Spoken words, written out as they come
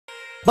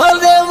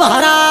बलदेव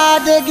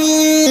महाराज की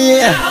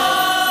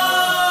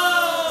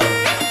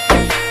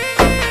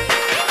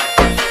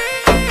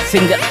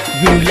सिंगर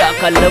विमला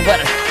का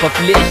लवर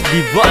पपलेश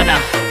दीवाना।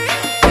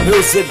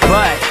 म्यूजिक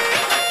बाय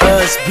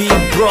एसबी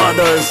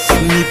ब्रदर्स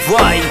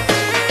निभाई।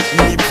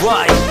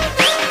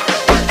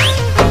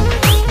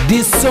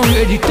 दिस सॉन्ग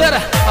एडिटर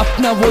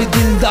अपना वही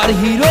दिलदार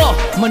हीरो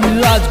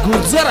मनराज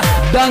गुर्जर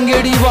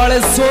डांगेड़ी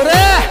वाले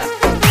सोरे।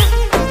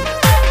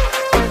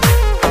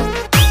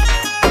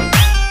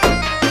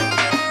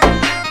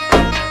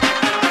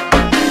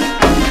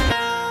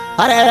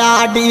 अरे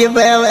आडी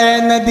बेवे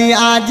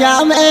नदिया जा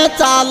में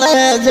चाले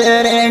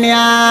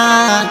जरेण्या।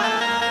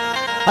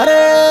 अरे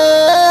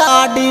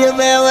आडी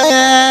बेवे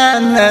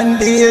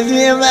नंदी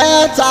जी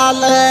में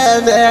चाले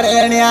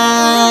जरेण्या।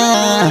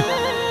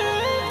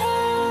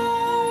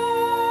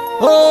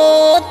 ओ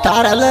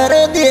तरलर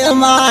दी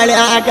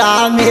माळ्या का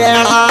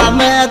मेळा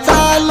में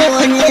चालू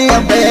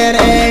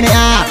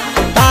बेरेण्या।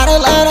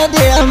 तरलर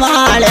दी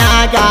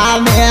माळ्या का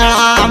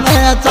मेळा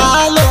में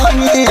चालू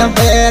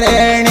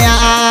बेरेण्या।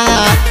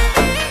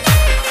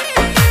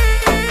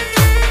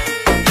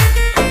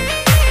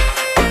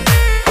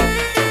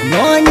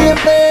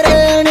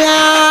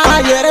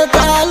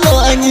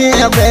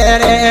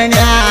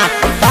 बेरेण्या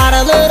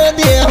तारलर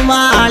दे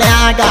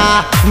माळ्या का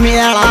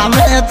मेळा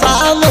में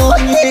चालू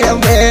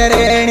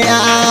बेरेण्या।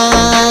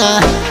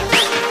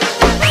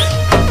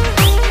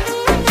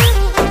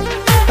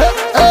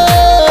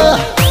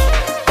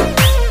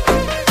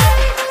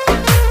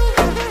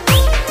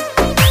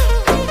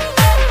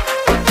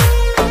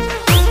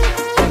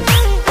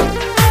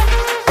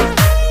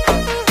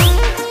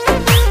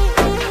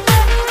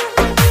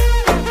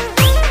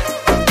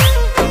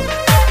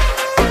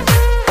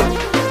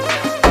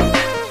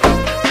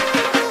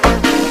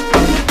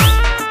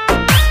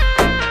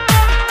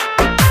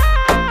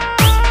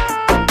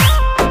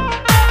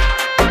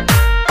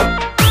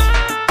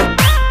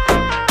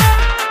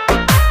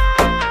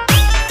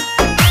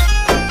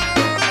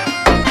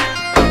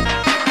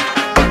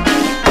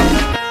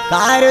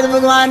 कारद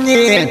भगवान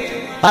जी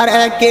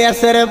अरे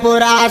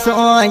केसरपुरा सो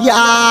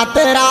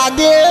यात्रा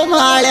दे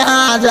माळ्या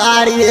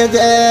जारी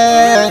दे।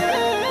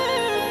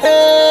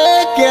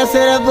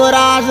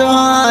 केसरपुरा सो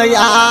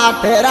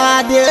यात्रा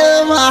दे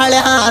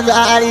माळ्या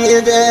जारी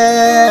दे।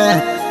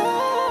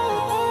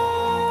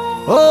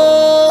 ओ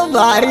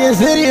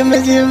बारिश रिम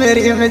झिम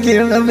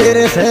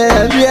बिरस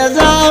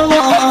बेजा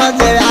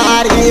मौज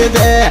यारी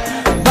दे।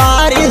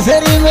 बारिश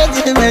रिम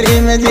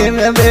झिम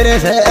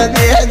बिरस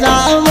बेजा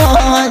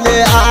मौज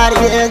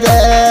यारी दे।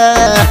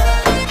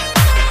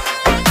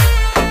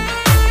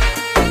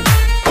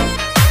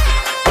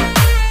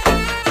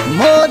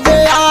 मौज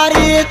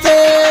यारी थे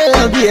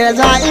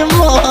बेजाई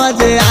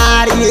मौज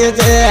यारी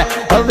थे।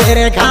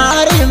 बेरे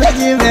खारी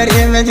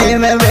में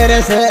झिम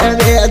बिरस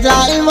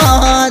बेजाई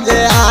मौज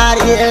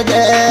यारी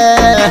दे।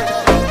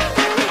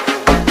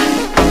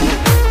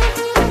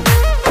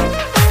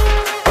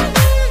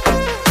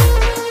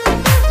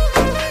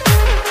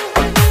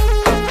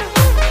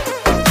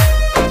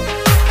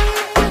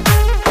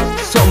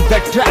 The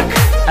track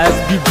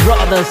SB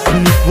Brothers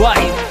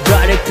निभाई।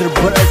 डायरेक्टर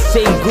भरत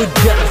सिंह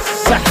गुज्जर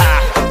सहा।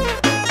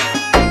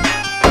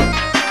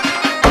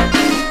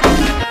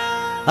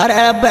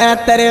 अरे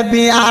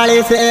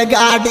 72 से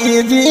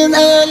गाड़ी जी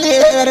ने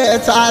लेर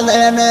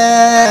चालन।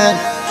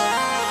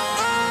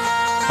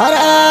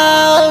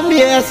 अरे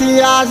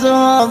मेसिया सो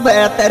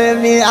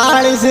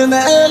 72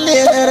 ने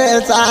लेर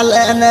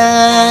चालन।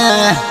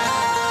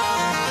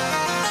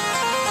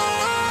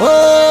 ओ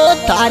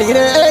तारी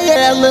रे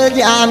येल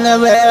जान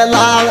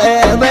लावे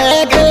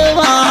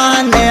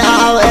भगवान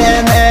आवे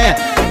ने।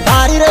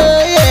 तारी रे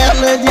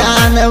येल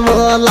जान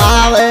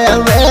बोलावे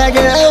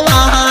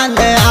भगवान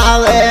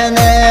आवे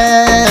ने।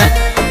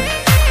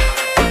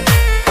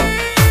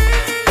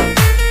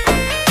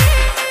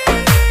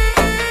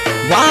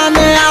 वान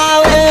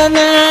आवे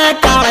ने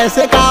कालस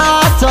का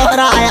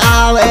छोरा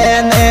आवे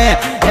ने।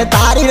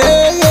 तारी रे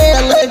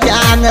येल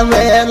जान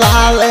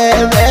बोलावे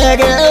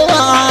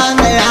भगवान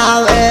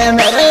आवे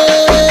ने।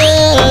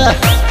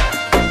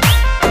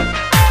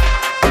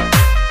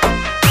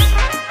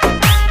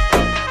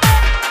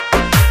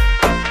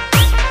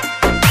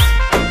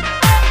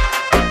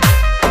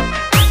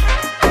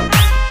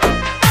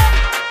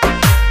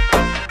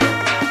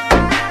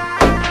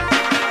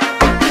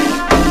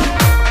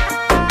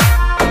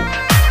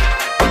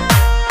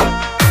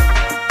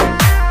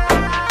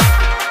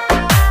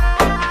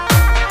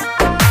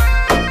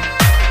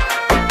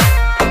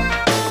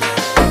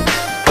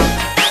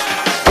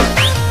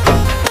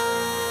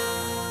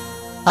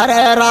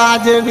 अरे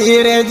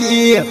राजवीर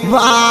जी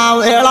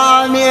बावेला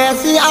में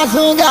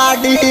सियासु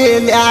गाड़ी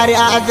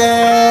ल्यारिया दे।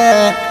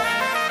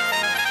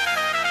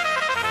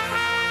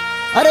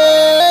 अरे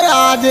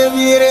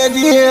राजवीर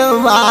जी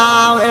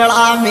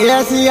बावेला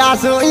में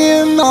सियासु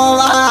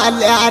इनोवा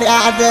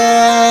ल्यारिया दे।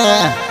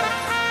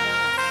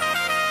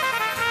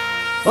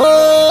 ओ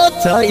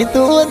छई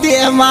तू दे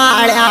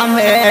माळ्या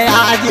में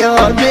आजो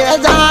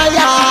बेजा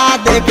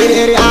याद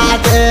कर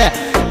याद।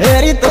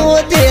 तू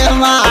दे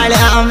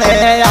माळ्या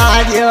में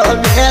आज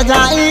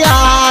भेजा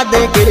याद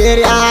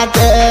गिरियात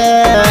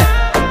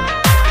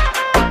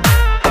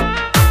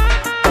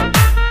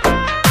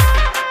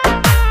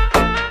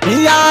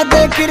याद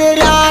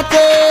गिरियात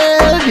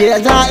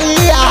भेजा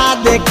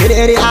याद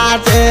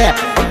गिरियात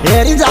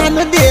मेरी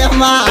जान दे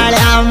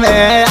माळ्या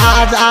में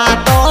आजा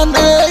तो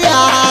न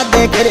याद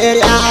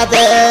गिरियात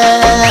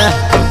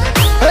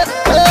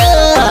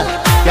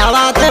क्या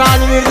बात है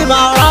राजवीर जी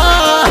बावड़ा।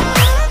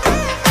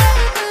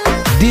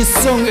 दिस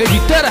सॉन्ग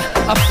एडिटर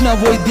अपना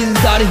वही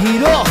दिलदार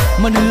हीरो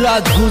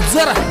मनराज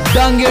गुर्जर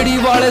डांगेड़ी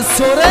वाले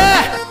सोरे।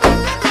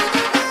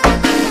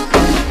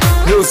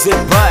 Music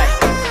by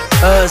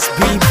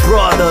SB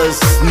Brothers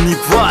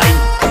Nivai.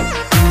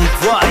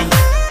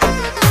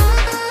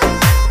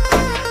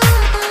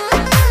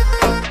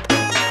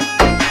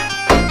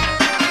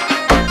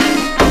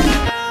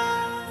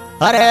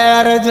 अरे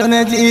अर्जुन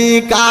जी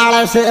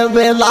काल से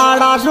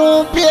बेलाड़ा शू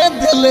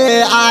पेदल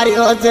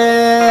आर्यो छे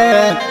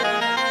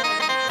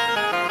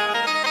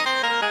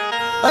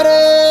अरे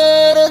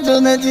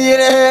अर्जुन जी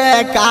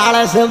रे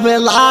काल से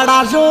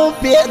बेलाड़ा शू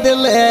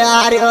पेदल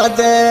आर्यो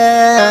छे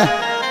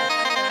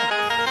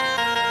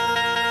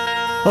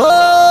ओ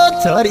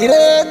छोरी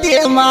रे दे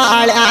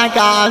माळ्या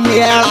का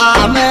मेला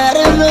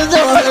मेरे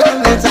जोड़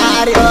में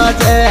सारियो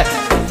छे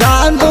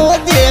जानू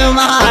दे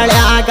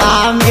माळ्या का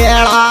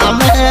मेला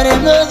मेरे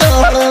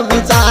जोड़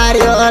में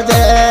सारियो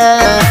छे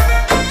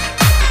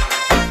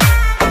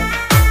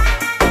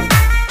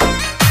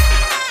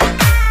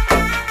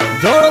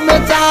जोड़ में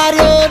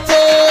सारियो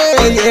छे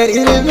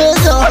येरी में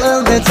जोड़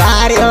में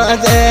सारियो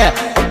छे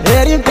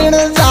येरी पिण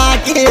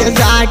जाकी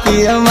जाकी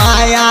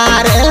माया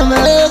रे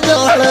में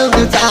जोड़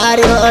में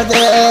सारियो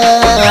छे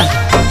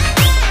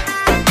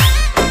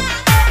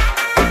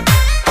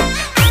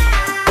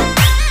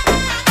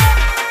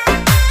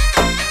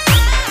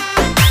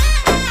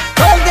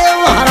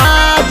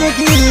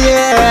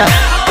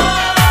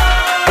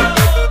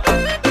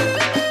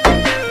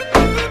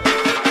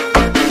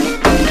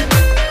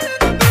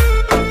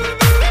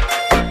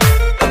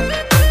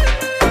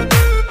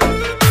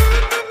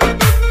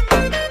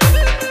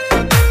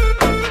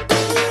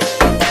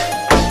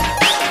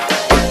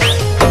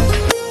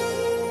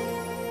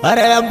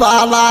अरे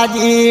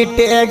बालाजी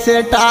टैक्स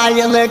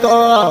टाइल को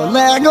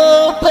लगो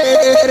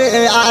फिर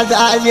आ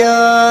जाइयो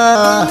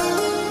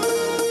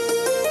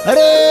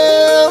अरे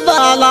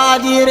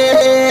बालाजी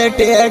रे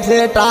टैक्स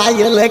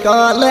टाइल को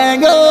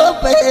लगो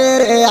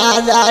फिर आ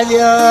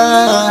जाइयो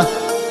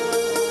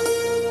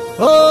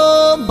ओ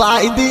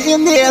भाई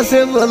दिन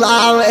से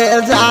बुलावे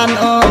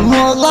जानो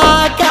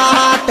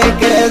मुलाकात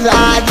कर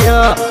जाइयो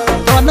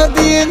कौन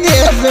दिन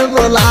से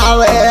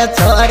बुलावे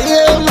छोरी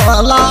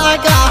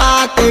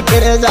मुलाकात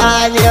कर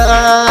जाइयो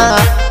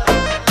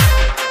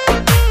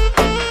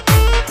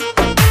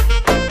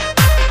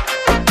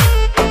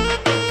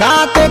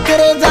कात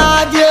कर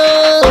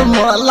जाइयो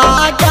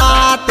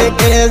मुलाकात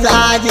कर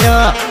जाइयो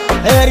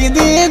हरी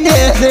दिन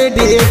से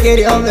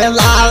डिग्रियों में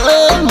लावे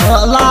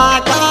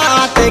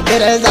मुलाकात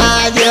कर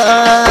जाइयो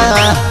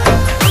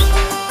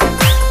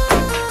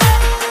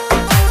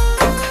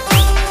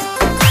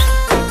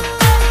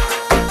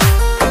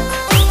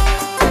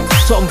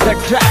Song the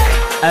track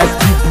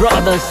SB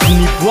Brothers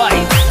Nivai.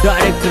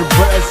 Director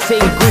Bharat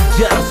Singh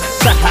Gujjar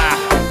Saha.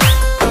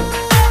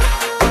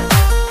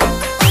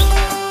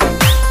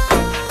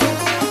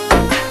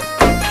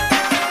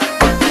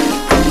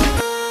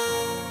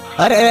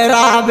 अरे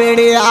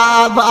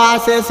राबड़िया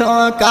बास सो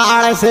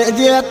काल से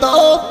जे तो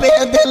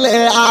पैदल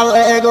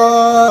आवेगो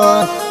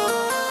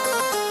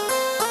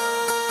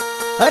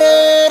अरे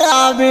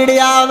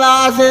राबड़िया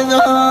बास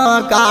सो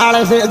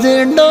काल से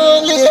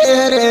जिंडोली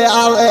रे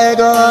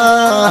आवेगो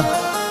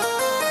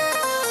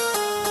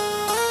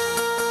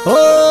ओ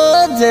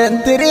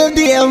जंतर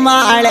दिए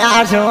माळ्या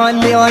सो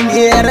लियो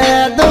मेरे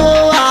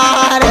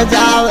द्वार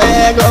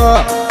जावेगो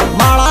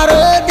माला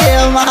रे दे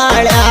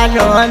माळ्या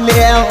सो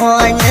लियो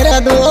मेरे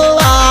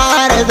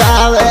द्वार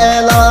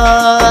जावेलो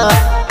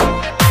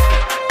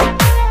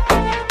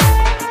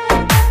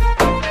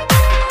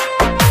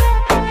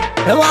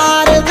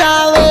द्वार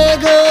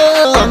जावेगो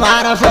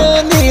मारा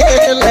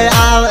सोनियल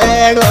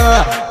आवेगो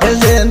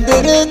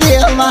जंतर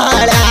दिए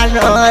माळ्या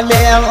सो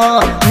लियो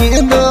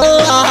मेरे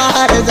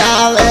द्वार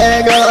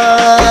जावेगो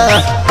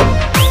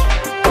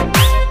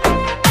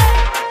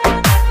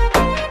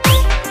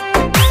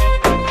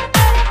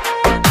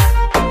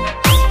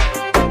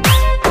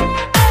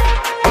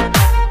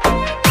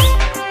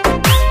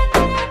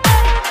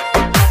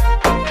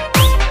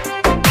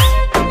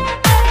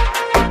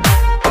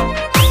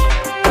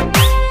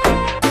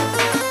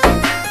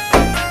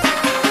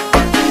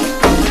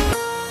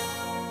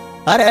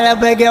अरे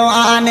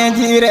भगवान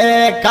जी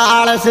रे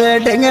काल से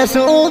ढंग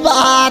सु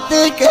बात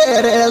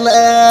कर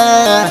ले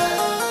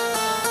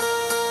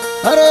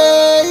अरे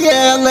ये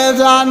ले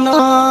जानो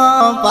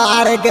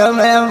पार्क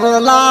में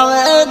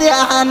बुलावे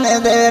ध्यान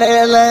दे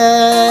ले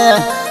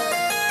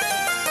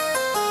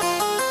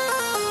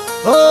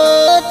ओ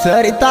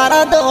छोरी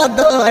तारा दो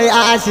दो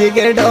आशिक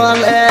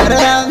डोले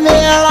रे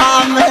मेला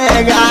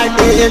में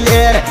गाड़ी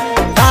ले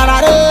तारा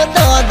रे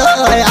दो दो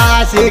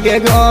आशिक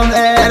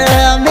घूमे रे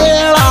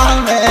मेला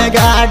में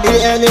गाड़ी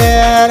ले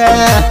रे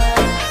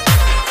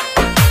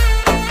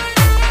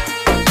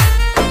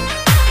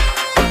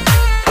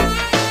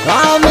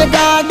हम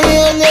गाड़ी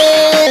ले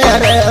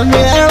रे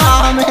मेला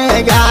में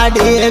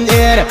गाड़ी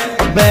ले रे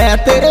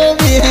बेहतर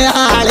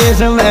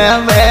 42 में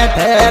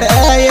बैठे रे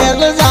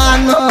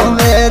जानो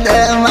में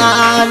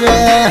मारे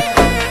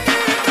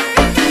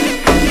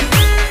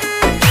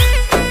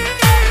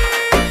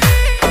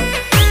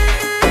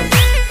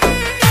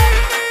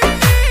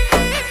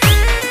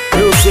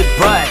Music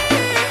by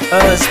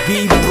SB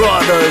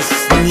Brothers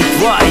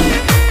Nivai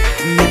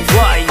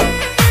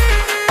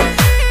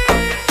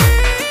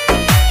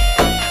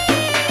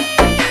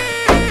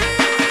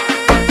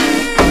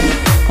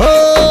हो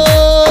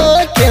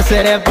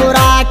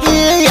केसरपुरा की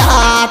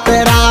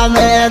यात्रा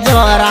में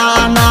जोरा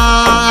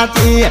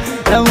नाची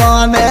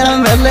मन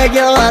मिल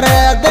गयो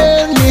रे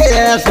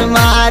दिनेश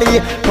मारी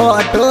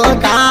फोटो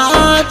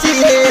काची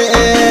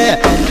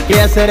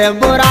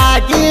केसरपुरा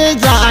की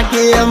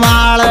झांकी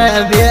माल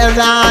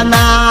भेजा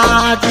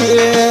नाची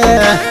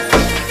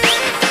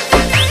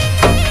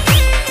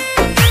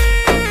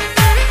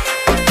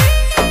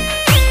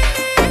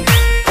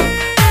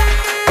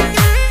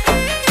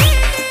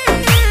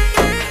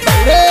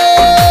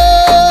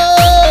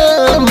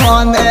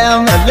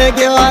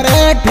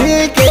रे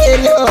ठीक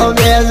लो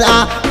बेजा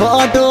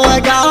फोटो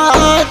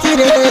गाच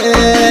रे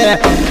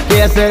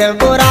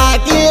केसरपुरा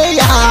की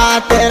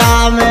यात्रा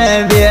में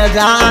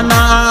भेजा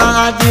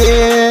नाची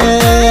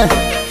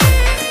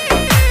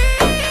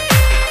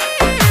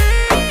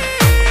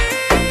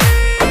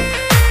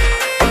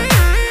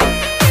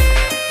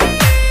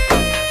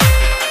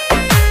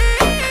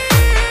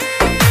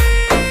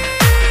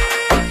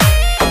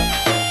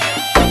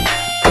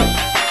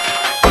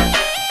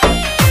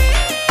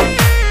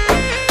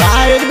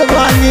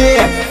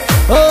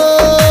ओ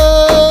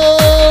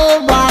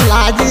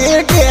बालाजी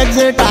के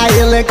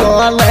स्टाइल को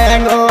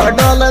लेंगो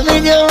डोल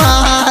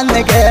विजवान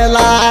के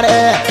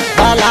लारे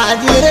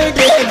बालाजी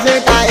के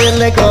स्टाइल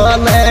को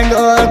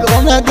लेंगो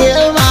घूम के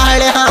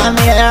माड़ा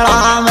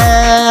मेला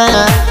में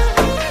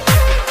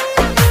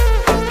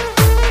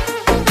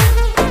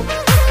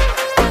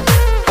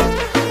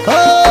ओ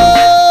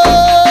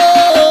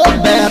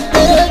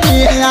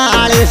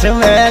बेहतर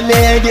में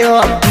ले गयो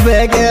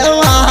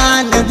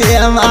भगवान दे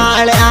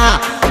माड़ा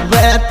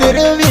बेहतर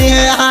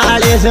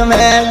 42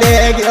 में ले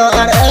गयो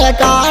रे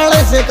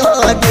कालस को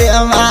दे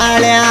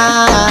माड़ा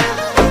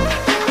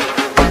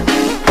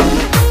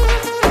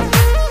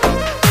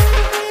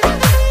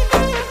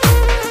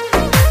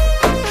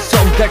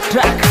Song the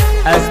track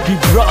SB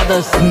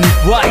Brothers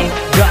Nivai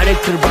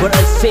Director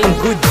Bharat Singh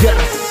Gujjar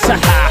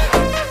Saha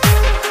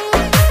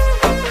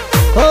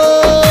ओ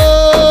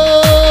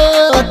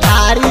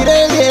थारी रे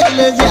दिल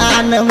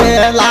जान में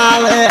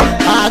लावे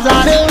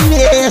हजार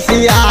में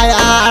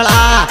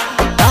सियाला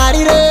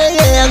थारी रे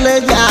दिल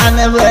जान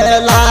में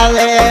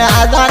लावे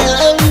हजार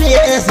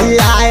में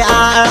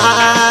सियाला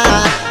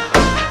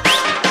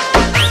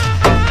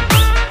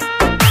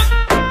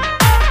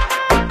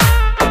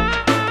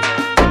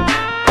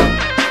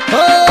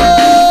ओ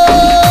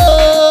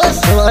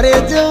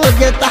सूरज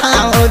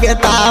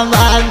उगता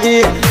बाजी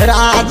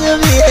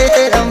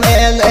राजवीर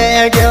में ले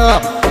गयो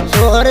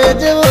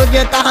सूरज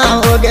उगता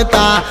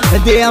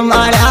दे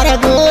मारा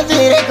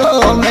गुजर को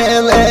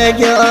मिल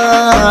गयो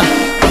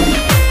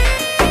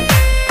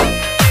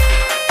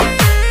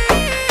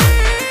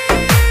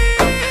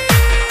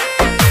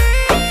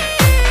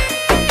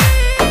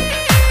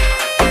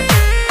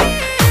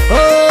ओ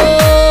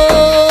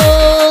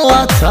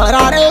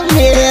छोरा रे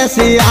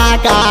मेसिया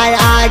का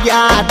आ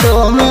गया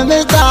तुम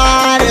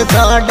विचार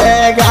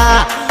छोड़ेगा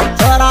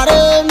छोरा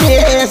रे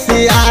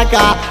मेसिया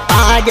का आ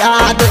गया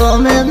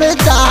तुम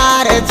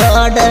विचार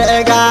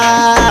छोड़ेगा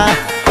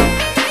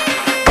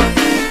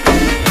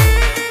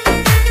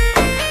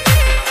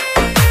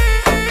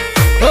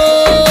ओ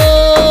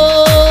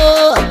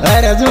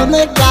अर्जुन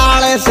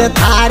काल से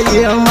थारी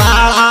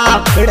माला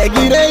फिर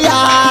गिर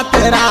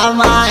यात्रा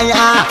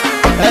माया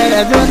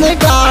अर्जुन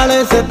काल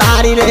से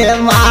तारी रे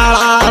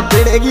माला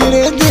फिर गिर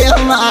दे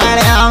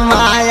माया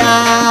माया।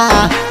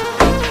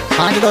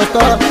 हाँ जी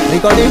दोस्तों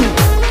recording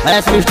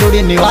SB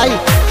studio Niwai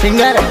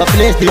singer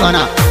Paplesh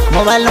दीवाना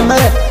मोबाइल नंबर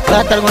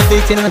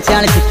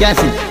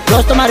 72299681।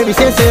 दोस्तों हमारे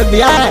विशेष सहयोग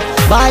दिया है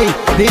भाई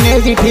दिनेश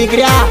जी ठीक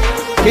रहा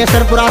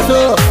केसरपुरा सो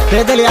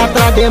पैदल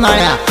यात्रा दे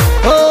माया।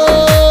 ओ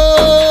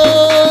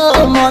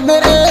मन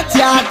रे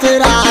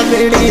चाचरा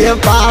बिड़ी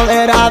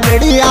पावेरा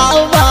बिड़ी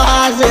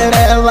आवाज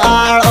रे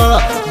वालो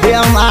दे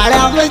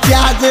माया में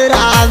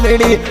चाचरा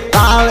बिड़ी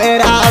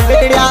पावेरा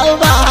बिड़ी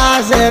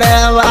आवाज रे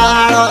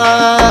वालो।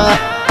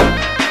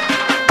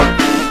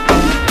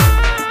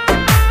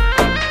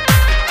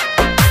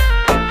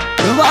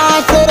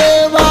 वासरे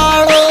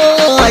वालो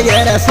ये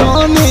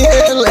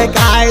सोनील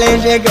काले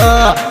जगो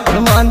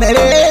मन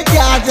रे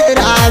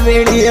चाचरा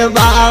बिड़ी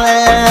बावे।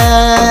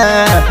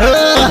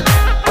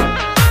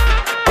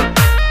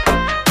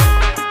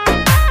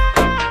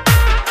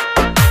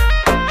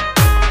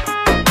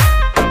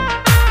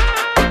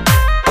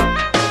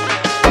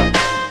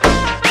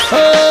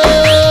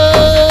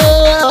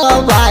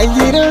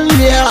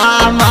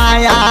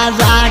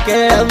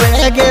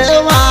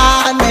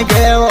 भगवान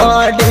के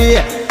ओडी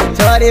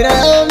छोरी रे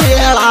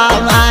मेला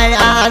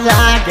माया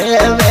जाके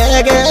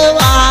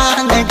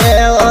भगवान के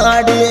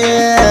ओडी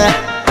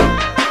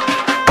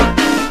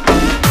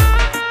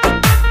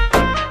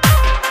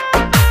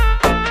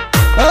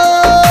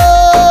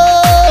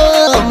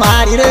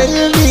मारी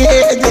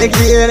रे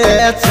गिरे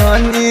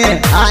सोनी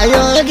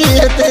आयो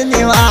गीत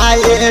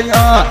निवाये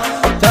नो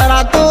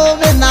तोरा तू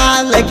बिना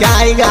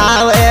लगाई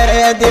गावे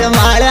रे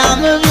दिमाड़ा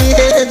में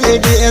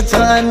भी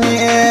सोनी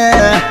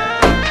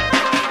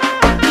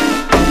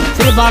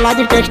श्री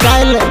बालाजी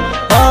टेक्सटाइल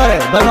और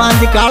भगवान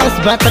जी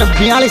कालस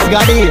 7242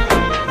 गाड़ी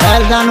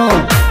जानू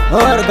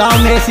और गांव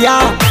मेसिया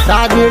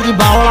राजवीर जी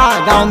बावड़ा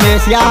गांव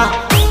मेसिया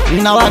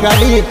नवा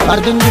गाड़ी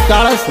अर्जुन जी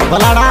कालस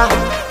बलाड़ा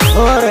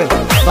और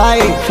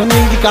भाई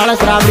सुनील जी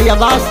कालस राबड़ी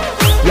आवास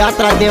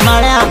यात्रा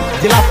देमाड़ा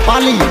जिला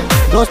पाली।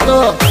 दोस्तों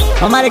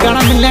हमारे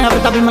गाना मिलने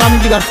तभी मेरा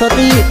जी घर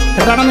सोती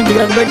गाना में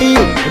जिगर बेटी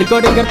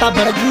रिकॉर्डिंग करता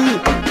भरत जी।